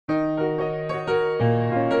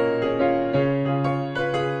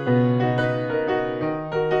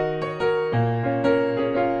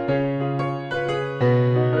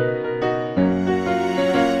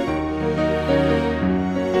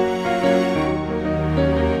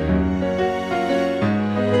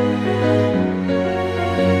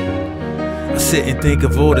sit and think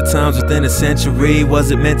of all the times within a century. Was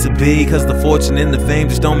it meant to be? Cause the fortune and the fame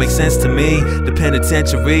just don't make sense to me. The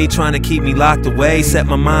penitentiary trying to keep me locked away, set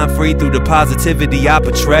my mind free through the positivity I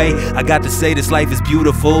portray. I got to say this life is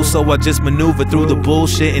beautiful, so I just maneuver through the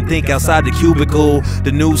bullshit and think outside the cubicle.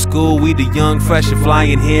 The new school, we the young, fresh and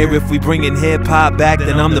flying here. If we bringin' hip-hop back,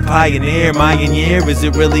 then I'm the pioneer. My year, is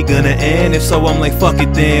it really gonna end? If so, I'm like, fuck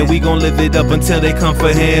it then. We gon' live it up until they come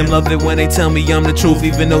for him. Love it when they tell me I'm the truth,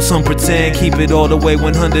 even though some pretend. Keep it all the way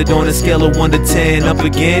 100 on a scale of 1 to 10. Up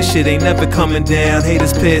again, shit ain't never coming down.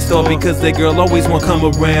 Haters pissed off because their girl always won't come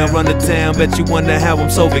around. Run the town, bet you wonder how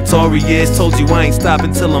I'm so victorious. Told you I ain't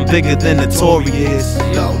stopping till I'm bigger than notorious.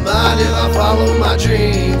 Don't mind if I follow my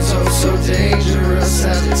dreams. Oh, so dangerous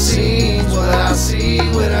as it seems. What I see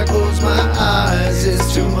when I close my eyes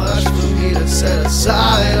is too much for me to set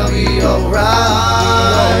aside. I'll be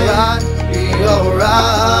alright, be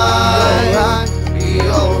alright, be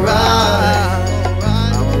alright,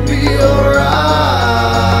 I'll be alright.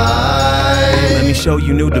 Let me show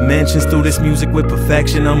you new dimensions through this music with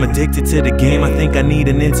perfection. I'm addicted to the game, I think I need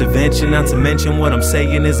an intervention. Not to mention what I'm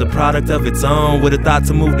saying is a product of its own, with a thought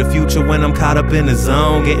to move the future when I'm caught up in the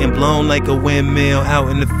zone. Getting blown like a windmill out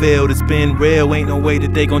in the field. It's been real, ain't no way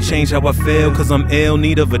that they gon' change how I feel. Cause I'm ill,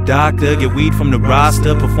 need of a doctor. Get weed from the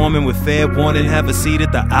roster, performing with fair warning. Have a seat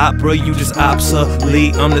at the opera, you just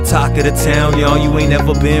obsolete. I'm the talk of the town, y'all, you ain't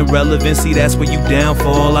never been relevant. See, that's where you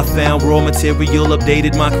downfall. I found raw material,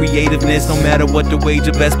 updated my creativeness. No matter what the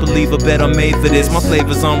wager, best believe I bet I'm made for this. My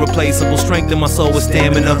flavor's unreplaceable, strengthen my soul with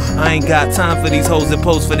stamina. I ain't got time for these hoes that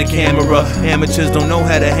pose for the camera. Amateurs don't know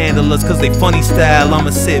how to handle us cause they funny style. I'ma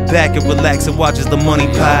sit back and relax and watch as the money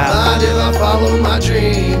pile. Don't mind if I follow my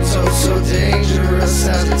dreams. Oh, so dangerous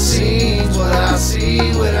as it seems. What I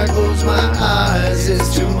see when I close my eyes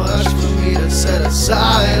is too much for me to set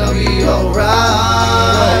aside. I'll be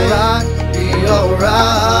alright, be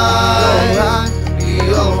alright, be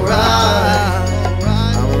alright,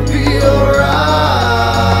 I'll be alright.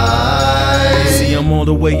 See, I'm all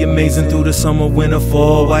the way amazing through the summer, winter,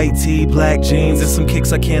 fall. White tee, black jeans, and some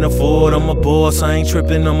kicks I can't afford. I'm a boss, I ain't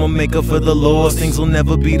tripping, I'm a maker for the laws. Things will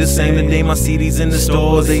never be the same the day my CD's in the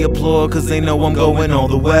stores. They applaud cause they know I'm going all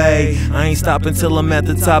the way. I ain't stopping till I'm at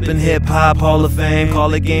the top in hip-hop Hall of Fame.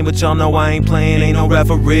 Call it game, but y'all know I ain't playing, ain't no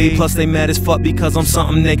referee. Plus they mad as fuck because I'm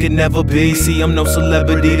something they could never be. See, I'm no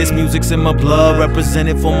celebrity, this music's in my blood.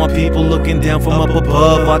 Represented for my people, looking down from up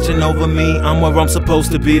above. Watching over me, I'm where I'm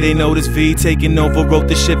supposed to be. They know this V taking over, wrote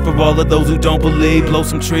the shit for all of those who don't believe. Blow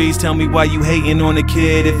some trees, tell me why you hating on a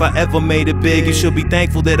kid. If I ever made it big, you should be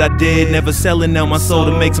thankful that I did. Never selling out my soul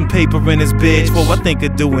to make some paper in this bitch. Before I think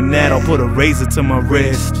of doing that, I'll put a razor to my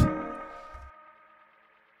wrist.